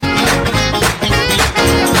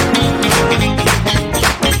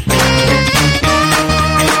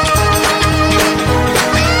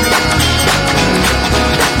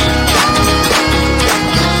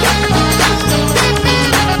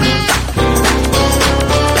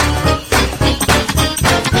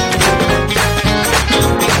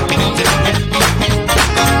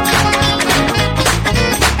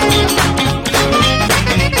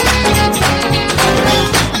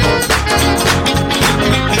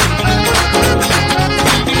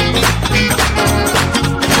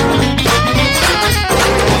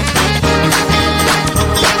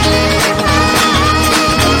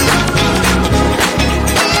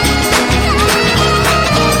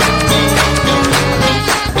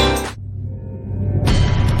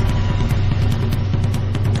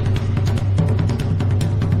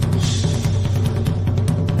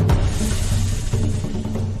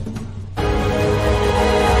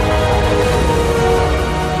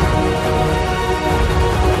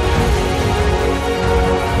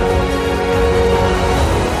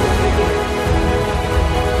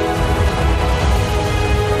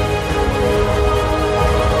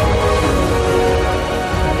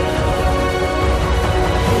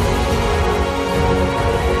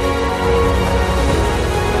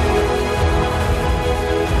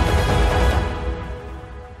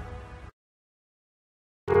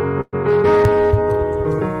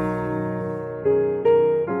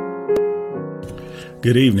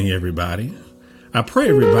Good evening, everybody. I pray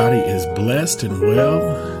everybody is blessed and well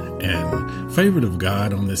and favored of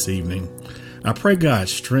God on this evening. I pray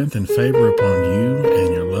God's strength and favor upon you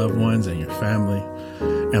and your loved ones and your family.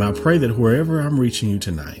 And I pray that wherever I'm reaching you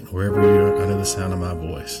tonight, wherever you're under the sound of my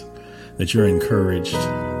voice, that you're encouraged,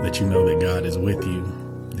 that you know that God is with you,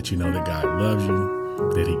 that you know that God loves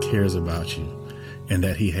you, that He cares about you, and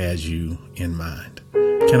that He has you in mind.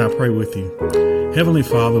 Can I pray with you? Heavenly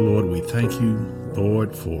Father, Lord, we thank you,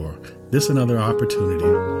 Lord, for this another opportunity,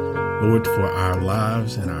 Lord, for our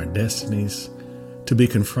lives and our destinies to be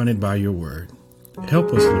confronted by your word.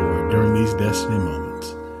 Help us, Lord, during these destiny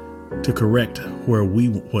moments to correct what we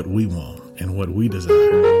want and what we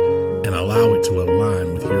desire and allow it to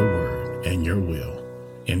align with your word and your will.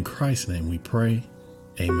 In Christ's name we pray,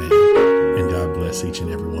 amen. And God bless each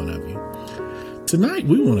and every one of you. Tonight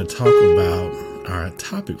we want to talk about our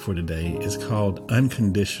topic for today is called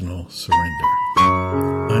unconditional surrender.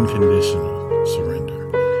 Unconditional surrender.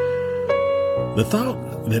 The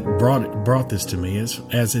thought that brought this to me is,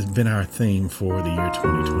 as it's been our theme for the year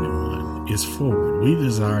 2021, is forward. We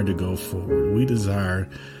desire to go forward. We desire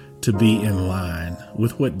to be in line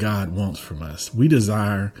with what God wants from us. We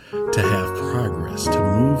desire to have progress, to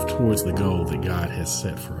move towards the goal that God has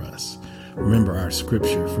set for us. Remember our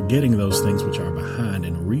scripture, forgetting those things which are behind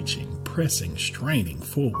and reaching, pressing, straining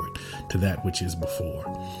forward to that which is before.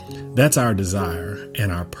 That's our desire and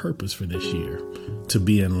our purpose for this year, to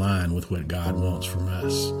be in line with what God wants from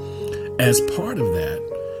us. As part of that,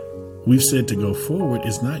 we've said to go forward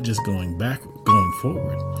is not just going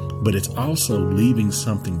forward, but it's also leaving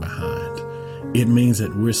something behind. It means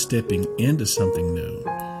that we're stepping into something new,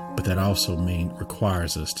 but that also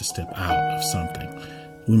requires us to step out of something.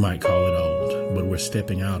 We might call it old, but we're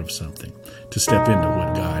stepping out of something to step into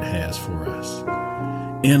what God has for us.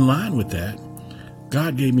 In line with that,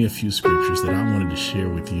 God gave me a few scriptures that I wanted to share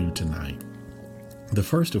with you tonight. The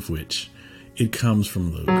first of which, it comes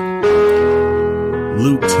from Luke.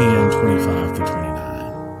 Luke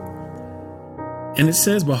 10:25-29. And it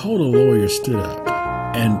says, "Behold, a lawyer stood up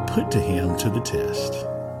and put to him to the test,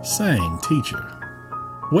 saying, 'Teacher,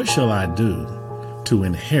 what shall I do to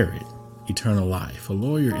inherit eternal life?'" A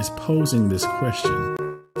lawyer is posing this question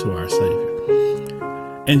to our Savior.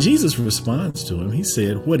 And Jesus responds to him. He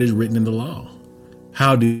said, "What is written in the law?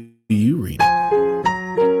 How do you read it?"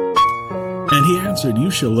 And he answered,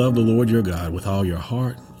 "You shall love the Lord your God with all your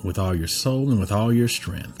heart, with all your soul, and with all your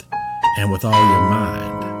strength, and with all your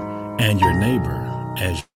mind, and your neighbor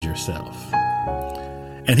as yourself."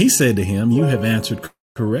 And he said to him, "You have answered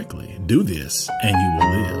correctly. Do this, and you will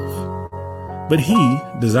live." But he,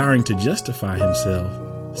 desiring to justify himself,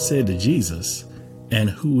 said to Jesus, "And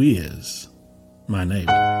who is my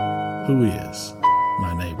neighbor?" Who is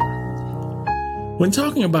my neighbor? When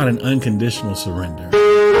talking about an unconditional surrender,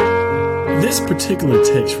 this particular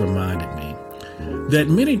text reminded me that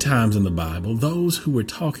many times in the Bible, those who were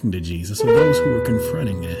talking to Jesus, or those who were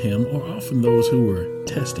confronting him, or often those who were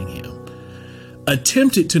testing him,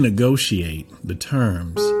 attempted to negotiate the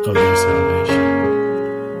terms of their salvation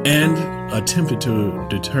and attempted to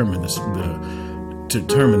determine the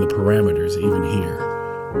parameters even here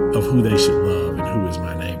of who they should love and who is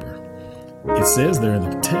my neighbor. It says there in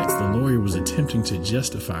the text, the lawyer was attempting to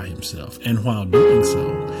justify himself, and while doing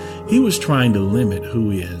so, he was trying to limit who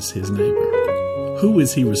is his neighbor. Who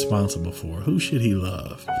is he responsible for? Who should he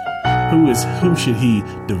love? Who should he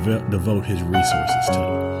devote his resources to?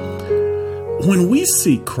 When we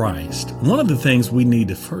seek Christ, one of the things we need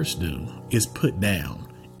to first do is put down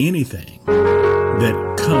anything that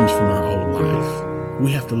comes from our old life.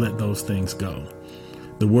 We have to let those things go.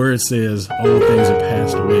 The word says, "Old things are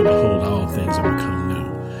passed away, behold, all things are become new."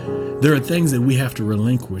 There are things that we have to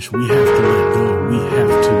relinquish. We have to let go. We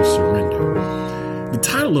have to surrender. The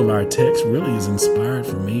title of our text really is inspired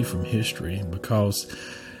for me from history, because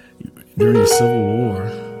during the Civil War,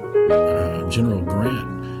 General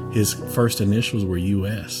Grant, his first initials were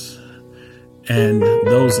U.S. And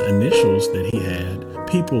those initials that he had,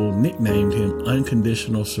 people nicknamed him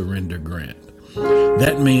Unconditional Surrender Grant.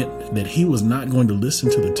 That meant that he was not going to listen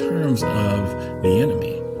to the terms of the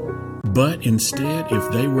enemy, but instead, if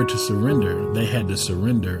they were to surrender, they had to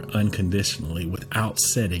surrender unconditionally without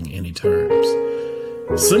setting any terms.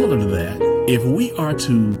 Similar to that, if we are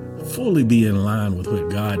to fully be in line with what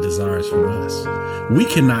God desires from us, we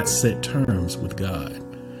cannot set terms with God.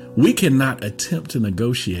 We cannot attempt to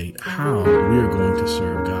negotiate how we are going to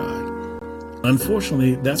serve God.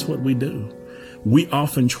 Unfortunately, that's what we do. We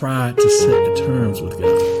often try to set the terms with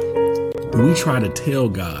God. We try to tell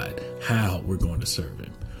God how we're going to serve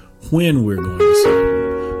Him, when we're going to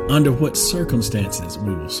serve Him, under what circumstances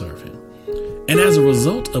we will serve Him. And as a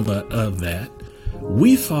result of that,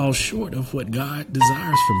 we fall short of what God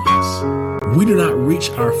desires from us. We do not reach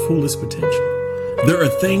our fullest potential. There are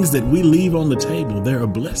things that we leave on the table. There are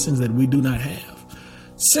blessings that we do not have,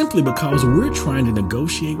 simply because we're trying to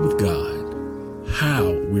negotiate with God how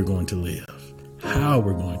we're going to live, how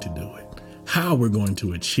we're going to do it, how we're going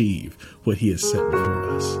to achieve what He has set before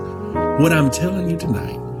us. What I'm telling you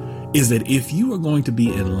tonight is that if you are going to be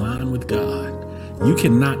in line with God, you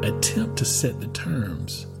cannot attempt to set the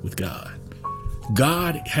terms with God.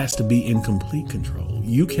 God has to be in complete control.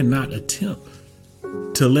 You cannot attempt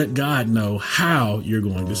to let God know how you're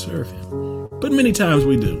going to serve Him. But many times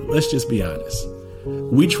we do. Let's just be honest.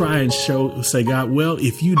 We try and say, God, well,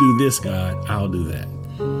 if you do this, God, I'll do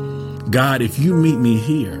that. God, if you meet me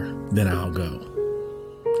here, then I'll go.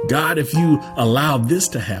 God, if you allow this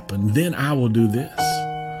to happen, then I will do this.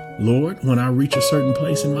 Lord, when I reach a certain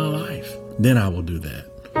place in my life, then I will do that.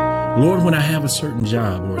 Lord, when I have a certain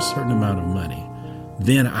job or a certain amount of money,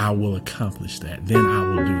 then I will accomplish that. Then I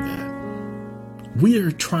will do that. We are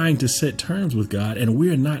trying to set terms with God, and we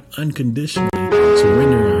are not unconditionally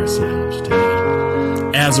surrendering ourselves to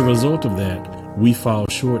Him. As a result of that, we fall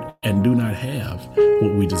short and do not have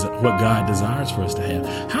what God desires for us to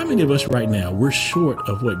have. How many of us right now, we're short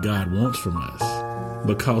of what God wants from us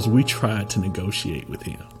because we tried to negotiate with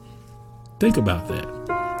Him? Think about that.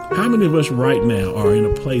 How many of us right now are in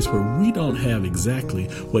a place where we don't have exactly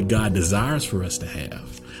what God desires for us to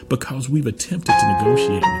have because we've attempted to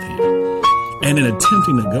negotiate with Him? And in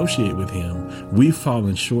attempting to negotiate with Him, we've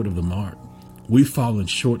fallen short of the mark. We've fallen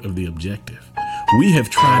short of the objective. We have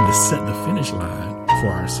tried to set the finish line for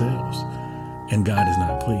ourselves, and God is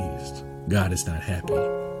not pleased. God is not happy.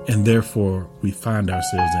 And therefore, we find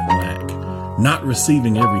ourselves in lack, not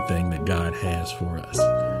receiving everything that God has for us.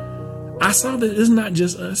 I saw that it's not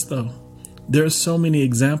just us, though. There are so many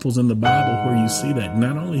examples in the Bible where you see that,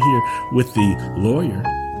 not only here with the lawyer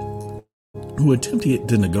who attempted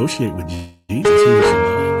to negotiate with Jesus, who he should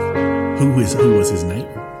love, who was his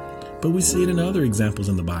neighbor, but we see it in other examples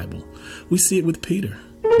in the Bible. We see it with Peter.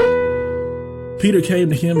 Peter came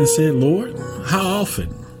to him and said, Lord, how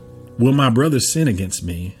often will my brother sin against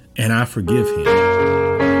me and I forgive him?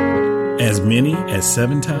 As many as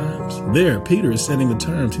 7 times? There, Peter is setting the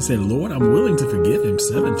terms. He said, Lord, I'm willing to forgive him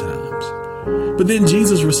 7 times. But then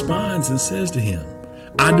Jesus responds and says to him,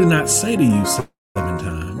 I do not say to you 7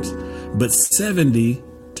 times, but 70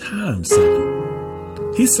 times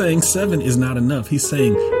 7. He's saying 7 is not enough. He's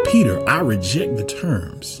saying, Peter, I reject the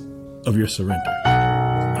terms of your surrender.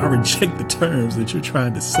 I reject the terms that you're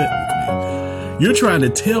trying to set with me. You're trying to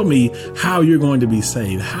tell me how you're going to be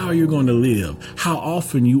saved, how you're going to live, how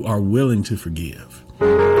often you are willing to forgive.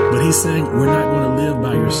 But he's saying we're not going to live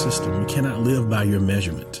by your system. We cannot live by your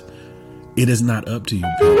measurement. It is not up to you,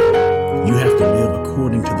 Peter. You have to live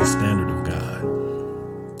according to the standard of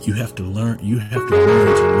God. You have to learn to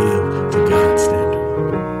live to God's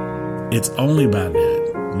standard. It's only by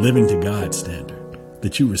that, living to God's standard,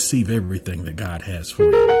 that you receive everything that God has for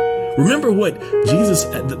you. Remember what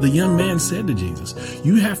the young man said to Jesus.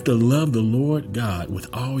 You have to love the Lord God with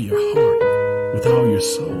all your heart, with all your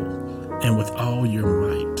soul, and with all your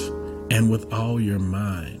might, and with all your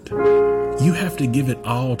mind. You have to give it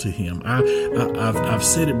all to Him. I've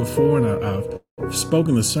said it before, and I've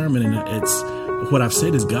spoken the sermon, and it's what I've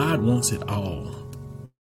said is God wants it all.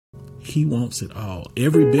 He wants it all.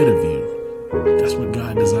 Every bit of you. That's what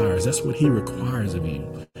God desires. That's what He requires of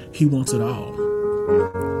you. He wants it all.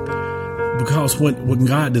 Because when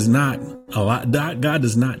God does not God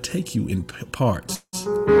does not take you in parts.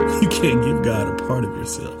 You can't give God a part of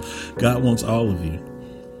yourself. God wants all of you.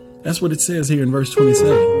 That's what it says here in verse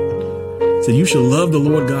 27. It said, you shall love the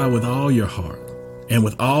Lord God with all your heart, and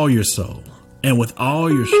with all your soul, and with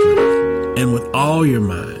all your strength, and with all your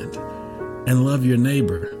mind, and love your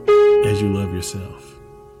neighbor as you love yourself.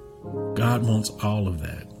 God wants all of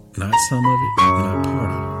that. Not some of it, not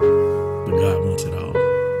part of it, but God wants it all.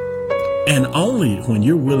 And only when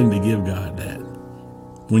you're willing to give God that,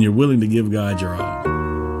 when you're willing to give God your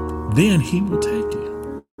all, then He will take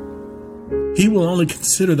you. He will only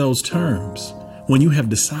consider those terms when you have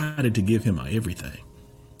decided to give Him everything.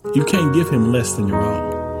 You can't give Him less than your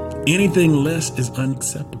all. Anything less is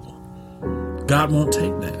unacceptable. God won't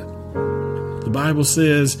take that. The Bible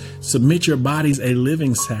says, submit your bodies a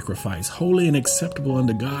living sacrifice, holy and acceptable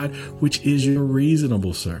unto God, which is your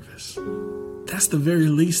reasonable service. That's the very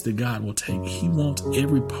least that God will take. He wants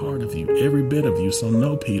every part of you, every bit of you. So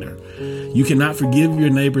no, Peter, you cannot forgive your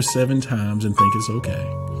neighbor 7 times and think it's okay.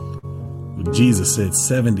 Jesus said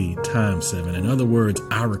 70 times 7. In other words,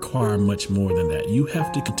 I require much more than that. You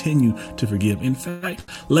have to continue to forgive. In fact,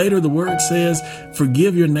 later the word says,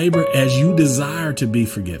 forgive your neighbor as you desire to be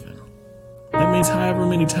forgiven. That means however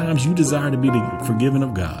many times you desire to be forgiven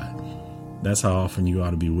of God, that's how often you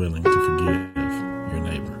ought to be willing to forgive your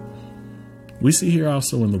neighbor. We see here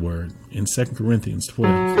also in the word, in 2 Corinthians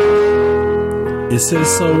 12, it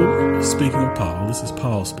says, so, speaking of Paul, this is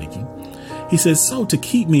Paul speaking, he says, so to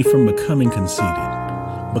keep me from becoming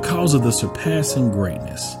conceited, because of the surpassing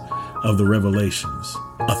greatness of the revelations,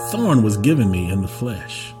 a thorn was given me in the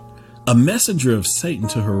flesh, a messenger of Satan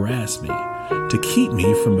to harass me, to keep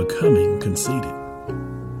me from becoming conceited.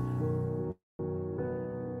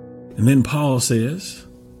 And then Paul says,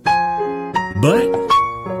 but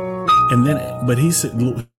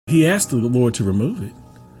he asked the Lord to remove it.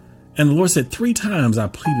 And the Lord said, 3 times I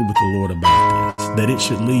pleaded with the Lord about this, that it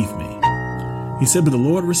should leave me. He said, but the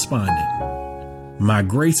Lord responded, my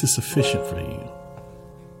grace is sufficient for you,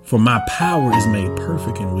 for my power is made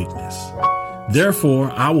perfect in weakness.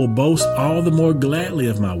 Therefore, I will boast all the more gladly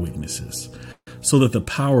of my weaknesses, so that the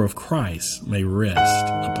power of Christ may rest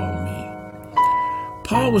upon me.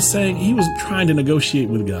 Paul was saying, he was trying to negotiate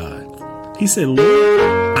with God. He said,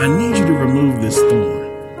 Lord, I need you to remove this thorn.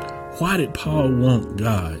 Why did Paul want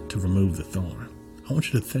God to remove the thorn? I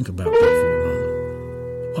want you to think about that for a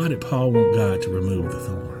moment. Why did Paul want God to remove the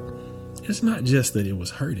thorn? It's not just that it was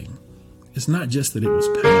hurting. It's not just that it was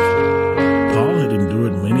painful. Paul had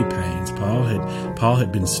endured many pains. Paul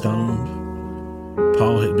had been stoned.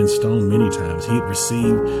 Paul had been stoned many times. He had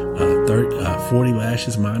received 40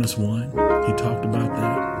 lashes minus 1. He talked about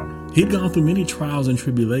that. He'd gone through many trials and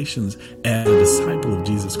tribulations as a disciple of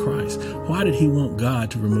Jesus Christ. Why did he want God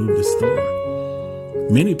to remove this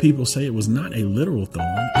thorn? Many people say it was not a literal thorn.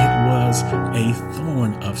 It was a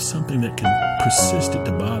thorn of something that persisted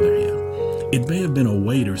to bother him. It may have been a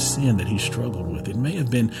weight or sin that he struggled with. It may have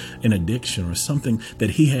been an addiction or something that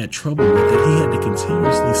he had trouble with, that he had to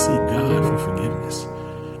continuously seek God for forgiveness.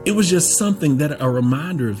 It was just something that a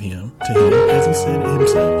reminder of him, to him, as he said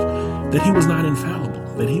himself, that he was not infallible,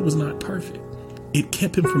 that he was not perfect. It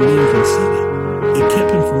kept him from being conceited. It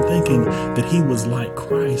kept him from thinking that he was like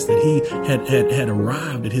Christ, that he had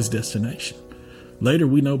arrived at his destination. Later,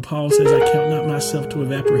 we know Paul says, I count not myself to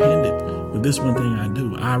have apprehended, but this one thing I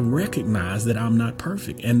do. I recognize that I'm not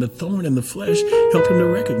perfect, and the thorn in the flesh helped him to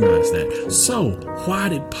recognize that. So why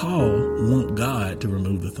did Paul want God to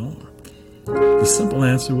remove the thorn? The simple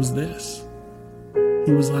answer was this.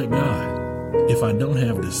 He was like, God, if I don't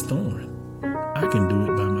have this thorn, I can do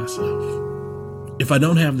it by myself. If I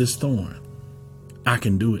don't have this thorn, I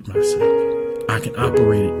can do it myself. I can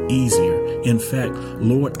operate it easier. In fact,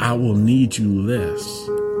 Lord, I will need you less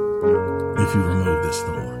if you remove this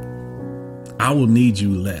thorn. I will need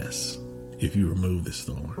you less if you remove this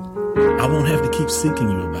thorn. I won't have to keep seeking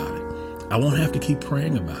you about it. I won't have to keep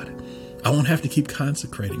praying about it. I won't have to keep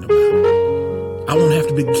consecrating about it. I won't have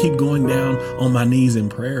to keep going down on my knees in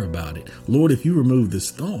prayer about it. Lord, if you remove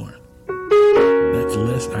this thorn, that's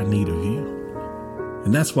less I need of you.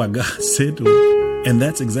 And that's why God said to him, and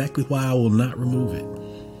that's exactly why I will not remove it.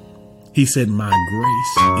 He said, my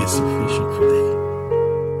grace is sufficient for thee.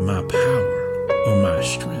 My power or my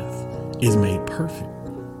strength is made perfect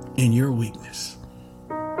in your weakness,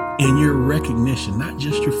 in your recognition, not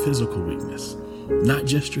just your physical weakness, not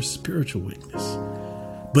just your spiritual weakness,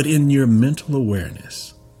 but in your mental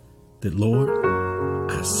awareness that, Lord,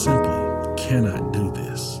 I simply cannot do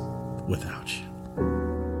this without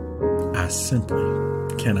you. I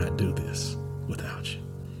simply cannot do this without you.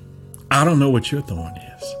 I don't know what your thorn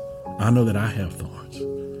is. I know that I have thorns,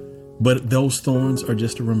 but those thorns are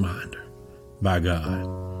just a reminder by God.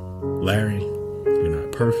 Larry, you're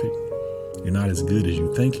not perfect. You're not as good as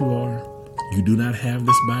you think you are. You do not have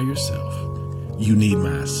this by yourself. You need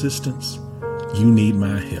my assistance. You need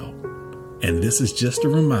my help. And this is just a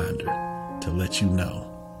reminder to let you know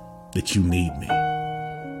that you need me.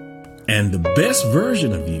 And the best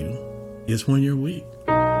version of you is when you're weak.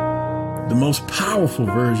 The most powerful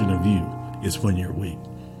version of you is when you're weak.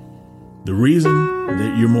 The reason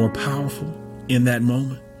that you're more powerful in that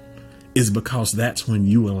moment is because that's when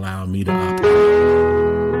you allow me to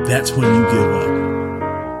operate. That's when you give up.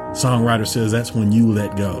 Songwriter says that's when you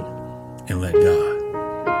let go and let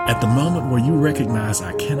God. At the moment where you recognize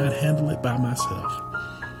I cannot handle it by myself,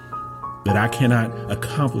 that I cannot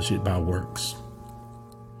accomplish it by works.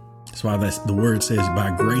 That's why the word says,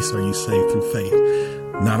 by grace are you saved through faith,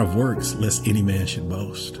 not of works, lest any man should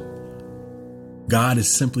boast. God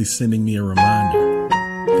is simply sending me a reminder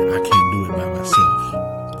that I can't do it by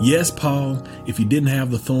myself. Yes, Paul, if you didn't have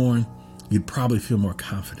the thorn, you'd probably feel more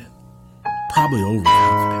confident. probably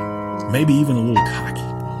overconfident, maybe even a little cocky,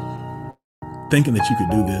 thinking that you could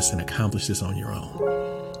do this and accomplish this on your own.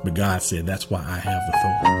 But God said, that's why I have the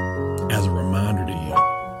thorn, as a reminder to you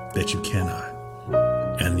that you cannot.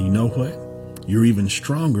 And you know what? You're even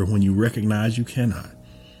stronger when you recognize you cannot.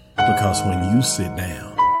 Because when you sit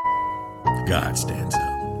down, God stands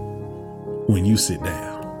up. When you sit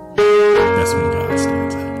down, that's when God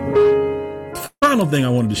stands up. Final thing I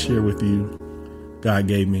wanted to share with you, God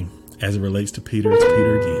gave me as it relates to Peter. It's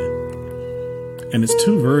Peter again. And it's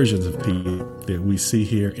two versions of Peter that we see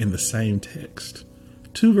here in the same text.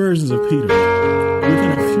 Two versions of Peter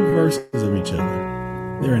within a few verses of each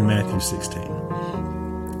other. They're in Matthew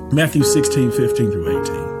 16. Matthew 16, 15 through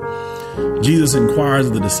 18. Jesus inquires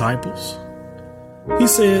of the disciples. He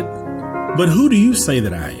said, "But who do you say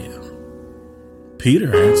that I am?"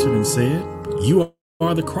 Peter answered and said, "You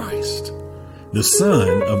are the Christ, the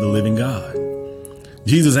Son of the living God."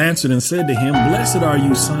 Jesus answered and said to him, "Blessed are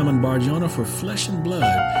you, Simon Bar-Jonah, for flesh and blood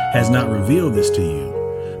has not revealed this to you,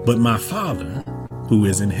 but my Father who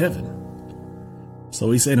is in heaven."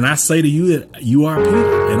 So he said, "And I say to you that you are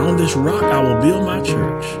Peter, and on this rock I will build my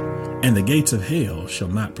church, and the gates of hell shall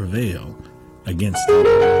not prevail against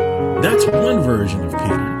it." That's one version of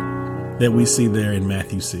Peter that we see there in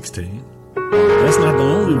Matthew 16. That's not the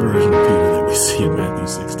only version of Peter that we see in Matthew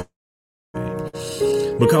 16.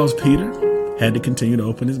 Because Peter had to continue to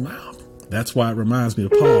open his mouth. That's why it reminds me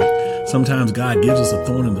of Paul. Sometimes God gives us a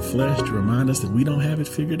thorn in the flesh to remind us that we don't have it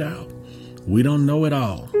figured out. We don't know it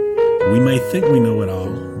all. We may think we know it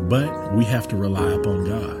all, but we have to rely upon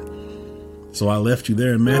God. So I left you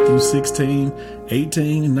there in Matthew 16,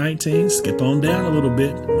 18, and 19. Skip on down a little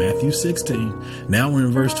bit. Matthew 16. Now we're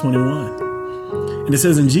in verse 21. And it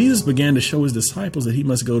says, "And Jesus began to show his disciples that he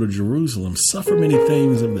must go to Jerusalem, suffer many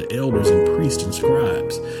things of the elders and priests and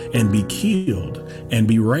scribes, and be killed and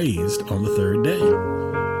be raised on the third day."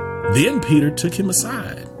 Then Peter took him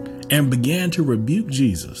aside and began to rebuke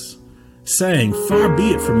Jesus, saying, "Far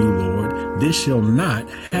be it from you, Lord, this shall not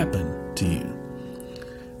happen to you."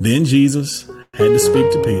 Then Jesus had to speak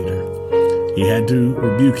to Peter. He had to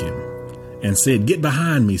rebuke him and said, "Get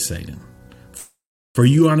behind me, Satan, for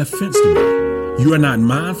you are an offense to me. You are not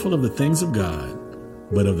mindful of the things of God,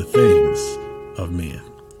 but of the things of men."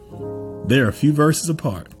 They're a few verses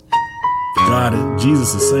apart.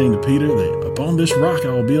 Jesus is saying to Peter that upon this rock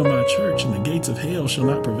I will build my church, and the gates of hell shall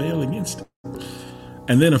not prevail against it.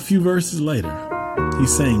 And then a few verses later,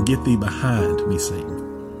 he's saying, "Get thee behind me, Satan."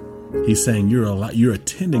 He's saying you're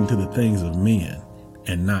attending to the things of men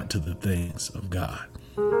and not to the things of God.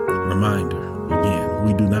 Reminder, again,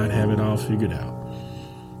 we do not have it all figured out.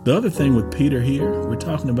 The other thing with Peter here, we're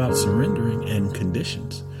talking about surrendering and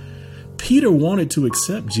conditions. Peter wanted to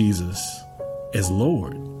accept Jesus as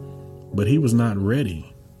Lord, but he was not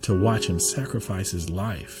ready to watch him sacrifice his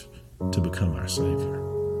life to become our Savior.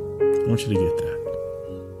 I want you to get that.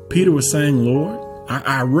 Peter was saying, "Lord,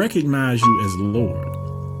 I recognize you as Lord,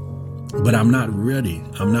 but I'm not ready.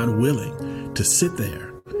 I'm not willing to sit there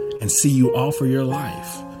and see you offer your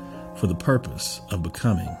life for the purpose of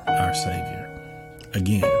becoming our Savior."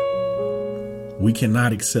 Again, we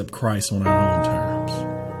cannot accept Christ on our own terms.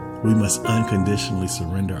 We must unconditionally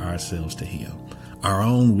surrender ourselves to him, our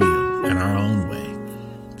own will and our own way,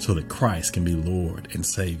 so that Christ can be Lord and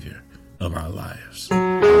Savior of our lives.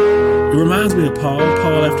 It reminds me of Paul.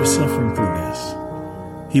 Paul, after suffering through this,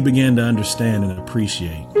 he began to understand and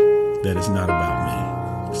appreciate that it's not about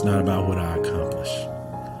me. It's not about what I accomplish.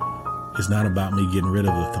 It's not about me getting rid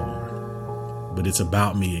of the thorn, but it's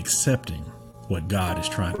about me accepting what God is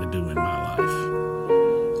trying to do in my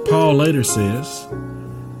life. Paul later says,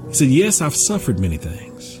 he said, "Yes, I've suffered many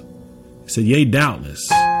things." He said, "Yea, doubtless,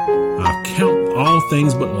 I count all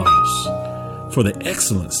things but loss for the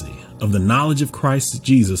excellency of the knowledge of Christ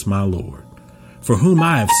Jesus my Lord, for whom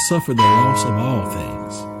I have suffered the loss of all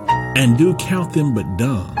things, and do count them but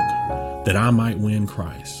dung, that I might win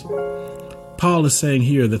Christ." Paul is saying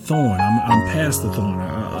here, the thorn, I'm past the thorn.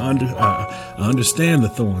 I understand the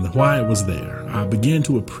thorn, why it was there. I begin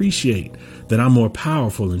to appreciate that I'm more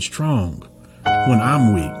powerful and strong when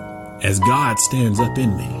I'm weak, as God stands up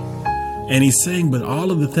in me. And he's saying, but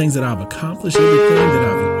all of the things that I've accomplished, everything that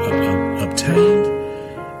I've obtained,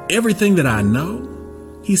 everything that I know,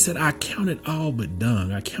 he said, I count it all but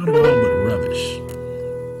dung. I count it all but rubbish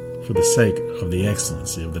for the sake of the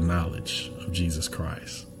excellency of the knowledge of Jesus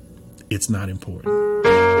Christ. It's not important.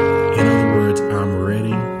 In other words, I'm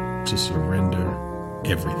ready to surrender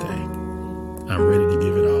everything. I'm ready to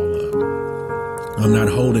give it all up. I'm not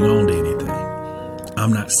holding on to anything.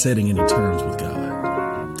 I'm not setting any terms with God.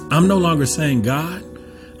 I'm no longer saying, God,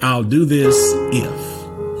 I'll do this if.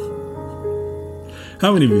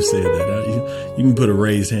 How many of you said that? You can put a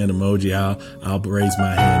raised hand emoji. I'll raise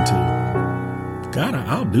my hand too. God,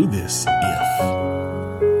 I'll do this if.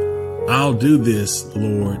 I'll do this,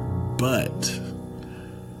 Lord, but.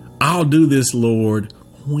 I'll do this, Lord,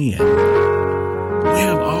 when. We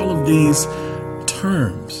have all of these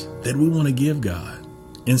terms that we want to give God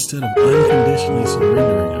instead of unconditionally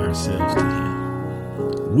surrendering ourselves to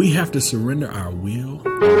Him. We have to surrender our will,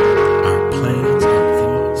 our plans, our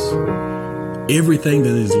thoughts, everything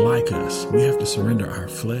that is like us. We have to surrender our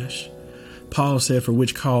flesh. Paul said, for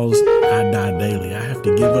which cause I die daily. I have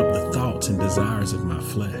to give up the thoughts and desires of my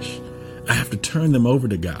flesh. I have to turn them over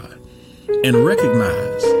to God and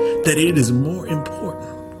recognize that it is more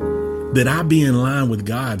important that I be in line with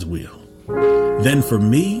God's will than for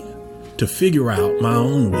me to figure out my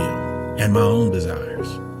own will and my own desires.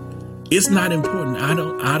 It's not important.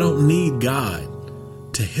 I don't need God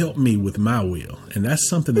to help me with my will. And that's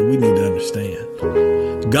something that we need to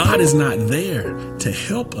understand. God is not there to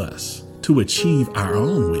help us to achieve our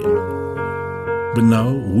own will. But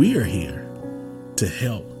no, we are here to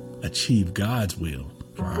help achieve God's will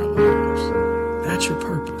for our lives. That's your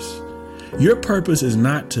purpose. Your purpose is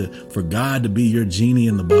not for God to be your genie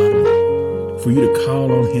in the bottle, for you to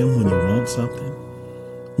call on Him when you want something,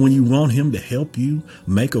 when you want Him to help you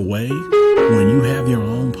make a way, when you have your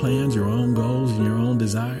own plans, your own goals, and your own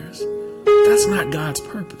desires. That's not God's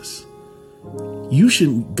purpose.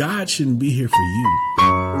 God shouldn't be here for you,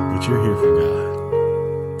 but you're here for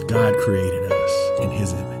God. God created us in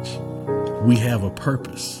His image. We have a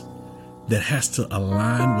purpose that has to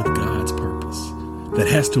align with God's purpose, that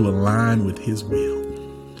has to align with His will.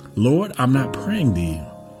 Lord, I'm not praying to you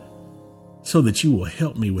so that you will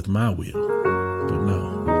help me with my will, but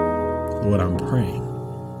no, Lord, I'm praying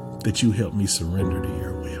that you help me surrender to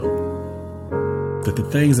your will, that the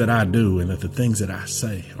things that I do and that the things that I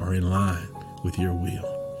say are in line with your will.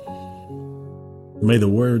 May the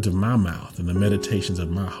words of my mouth and the meditations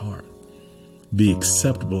of my heart be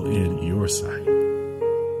acceptable in your sight.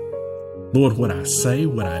 Lord, what I say,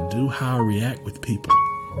 what I do, how I react with people,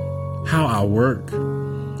 how I work,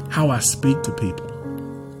 how I speak to people,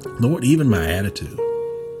 Lord, even my attitude,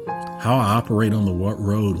 how I operate on the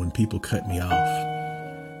road when people cut me off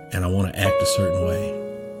and I want to act a certain way,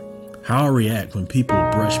 how I react when people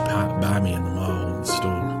brush by me in the mall and the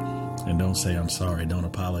store and don't say I'm sorry, don't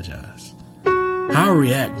apologize, how I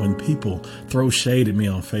react when people throw shade at me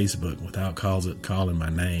on Facebook without calling my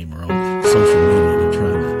name, or on social media they're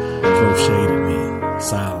trying to throw shade at me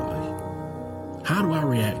silently. How do I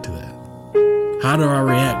react to that? How do I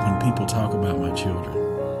react when people talk about my children?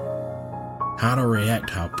 How do I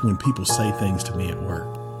react when people say things to me at work?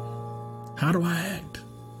 How do I act?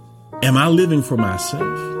 Am I living for myself?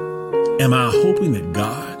 Am I hoping that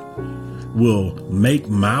God will make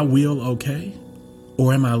my will okay?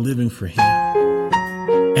 Or am I living for Him?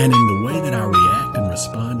 And in the way that I react and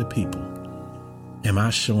respond to people, am I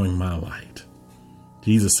showing my light?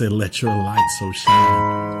 Jesus said, let your light so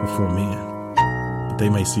shine before men, that they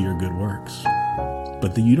may see your good works.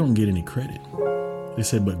 But you don't get any credit. They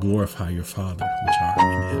said, but glorify your Father which art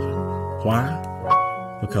in heaven.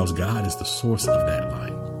 Why? Because God is the source of that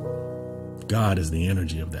light. God is the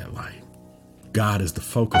energy of that light. God is the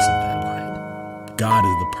focus of that light. God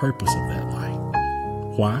is the purpose of that light.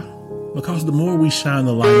 Why? Because the more we shine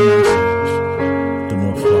the light on ourselves, the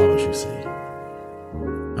more flaws you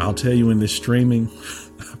see. I'll tell you, in this streaming,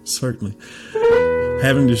 certainly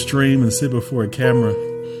having to stream and sit before a camera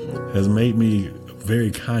has made me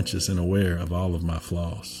very conscious and aware of all of my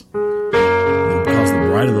flaws. And because the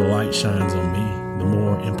brighter the light shines on me, the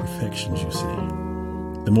more imperfections you see.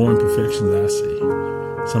 The more imperfections I see.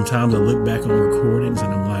 Sometimes I look back on recordings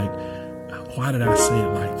and I'm like, why did I say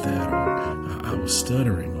it like that? Or I was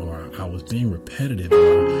stuttering, or I was being repetitive,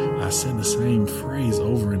 or I said the same phrase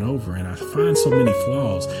over and over, and I find so many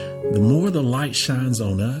flaws. The more the light shines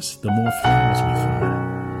on us, the more flaws we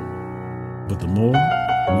find. But the more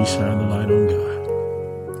we shine the light on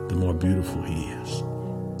God, the more beautiful He is,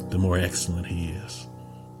 the more excellent He is,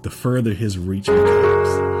 the further His reach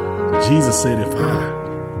becomes. Jesus said, if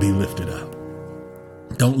I be lifted up,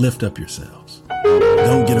 don't lift up yourselves.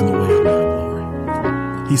 Don't get in the way of my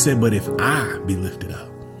glory. He said, but if I be lifted up,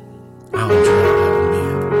 I'll draw all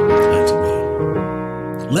men unto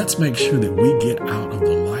me. Let's make sure that we get out of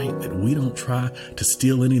the light, that we don't try to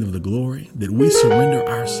steal any of the glory, that we surrender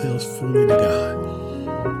ourselves fully to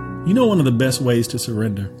God. You know, one of the best ways to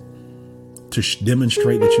surrender, to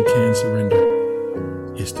demonstrate that you can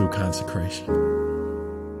surrender, is through consecration.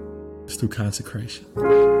 It's through consecration.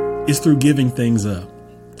 It's through giving things up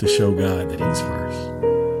to show God that He's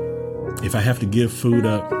first. If I have to give food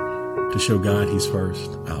up to show God He's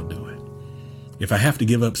first, I'll do it. If I have to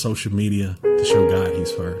give up social media to show God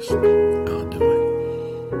He's first, I'll do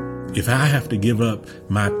it. If I have to give up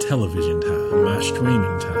my television time, my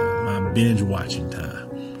streaming time, my binge watching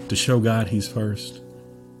time to show God He's first,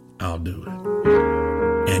 I'll do it.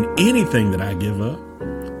 And anything that I give up,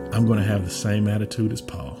 I'm going to have the same attitude as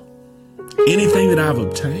Paul. Anything that I've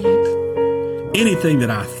obtained, anything that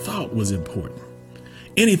I thought was important,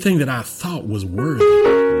 anything that I thought was worthy,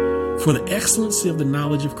 for the excellency of the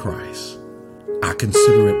knowledge of Christ, I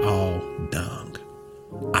consider it all dung.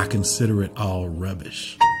 I consider it all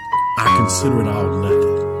rubbish. I consider it all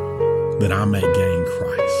nothing, that I may gain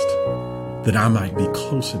Christ, that I might be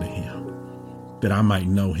closer to Him, that I might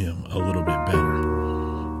know Him a little bit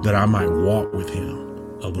better, that I might walk with Him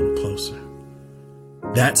a little closer.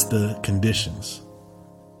 That's the conditions.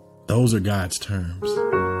 Those are God's terms.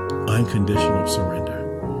 Unconditional surrender.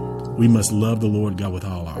 We must love the Lord God with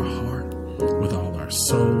all our heart, with all our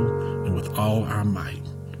soul, and with all our might.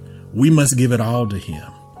 We must give it all to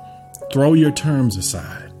Him. Throw your terms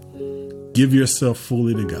aside. Give yourself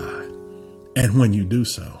fully to God. And when you do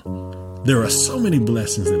so, there are so many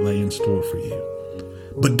blessings that lay in store for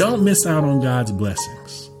you. But don't miss out on God's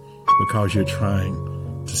blessings because you're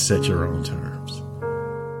trying to set your own terms.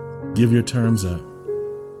 Give your terms up.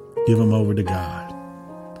 Give them over to God.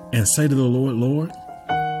 And say to the Lord, Lord,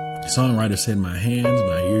 the songwriter said, my hands,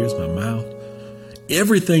 my ears, my mouth,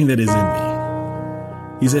 everything that is in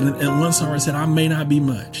me. He said, and one songwriter said, I may not be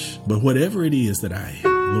much, but whatever it is that I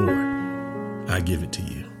am, Lord, I give it to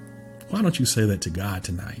you. Why don't you say that to God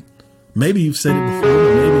tonight? Maybe you've said it before,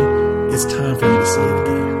 but maybe it's time for you to say it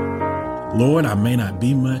again. Lord, I may not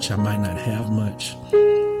be much. I might not have much.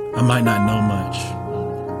 I might not know much.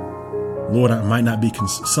 Lord, I might not be,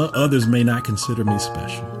 some others may not consider me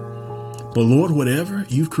special. But Lord, whatever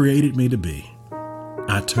you've created me to be,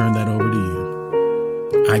 I turn that over to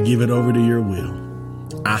you. I give it over to your will.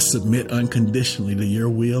 I submit unconditionally to your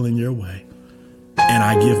will and your way. And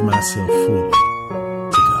I give myself fully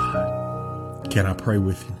to God. Can I pray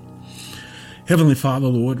with you? Heavenly Father,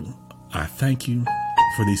 Lord, I thank you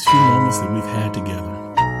for these few moments that we've had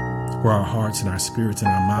together, where our hearts and our spirits and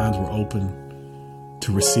our minds were open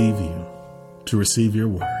to receive you, to receive your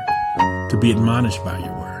word, to be admonished by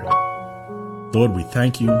your word. Lord, we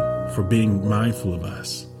thank you for being mindful of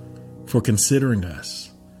us, for considering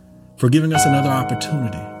us, for giving us another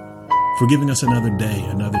opportunity, for giving us another day,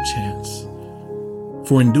 another chance,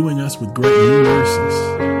 for enduing us with great new mercies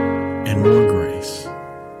and more grace.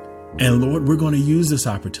 And Lord, we're going to use this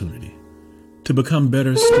opportunity to become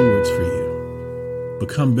better stewards for you,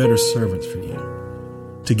 become better servants for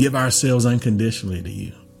you, to give ourselves unconditionally to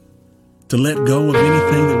you, to let go of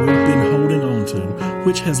anything that we've been holding on to,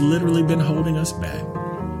 which has literally been holding us back,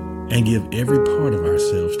 and give every part of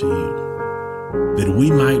ourselves to you, that we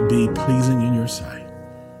might be pleasing in your sight,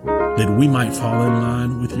 that we might fall in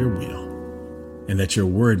line with your will, and that your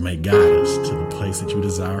word may guide us to the place that you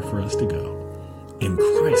desire for us to go. In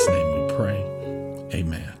Christ's name we pray.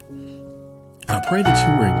 Amen. I pray that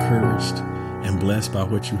you were encouraged and blessed by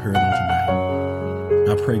what you heard on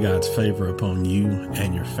tonight. I pray God's favor upon you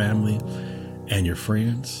and your family and your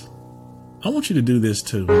friends. I want you to do this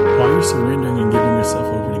too. While you're surrendering and giving yourself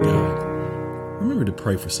over to God, remember to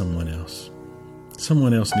pray for someone else.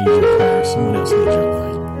 Someone else needs your prayer. Someone else needs your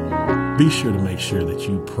light. Be sure to make sure that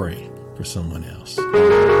you pray for someone else.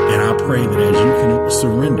 And I pray that as you can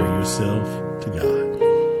surrender yourself to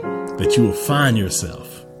God, that you will find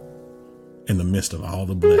yourself in the midst of all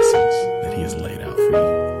the blessings that He has laid out for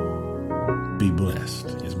you. Be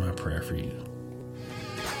blessed is my prayer for you.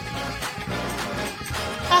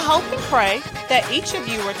 I hope and pray that each of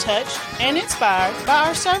you were touched and inspired by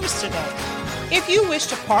our service today. If you wish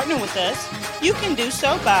to partner with us, you can do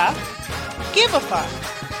so by Giveify.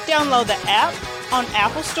 Download the app on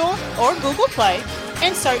Apple Store or Google Play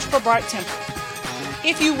and search for Bright Temple.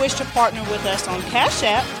 If you wish to partner with us on Cash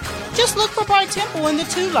App, just look for Bright Temple in the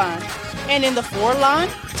 2 line, and in the 4 line,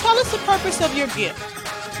 tell us the purpose of your gift.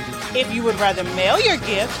 If you would rather mail your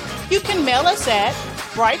gift, you can mail us at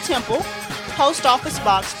Bright Temple, Post Office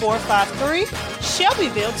Box 453,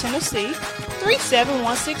 Shelbyville, Tennessee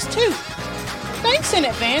 37162. Thanks in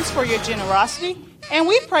advance for your generosity, and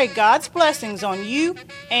we pray God's blessings on you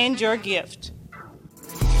and your gift.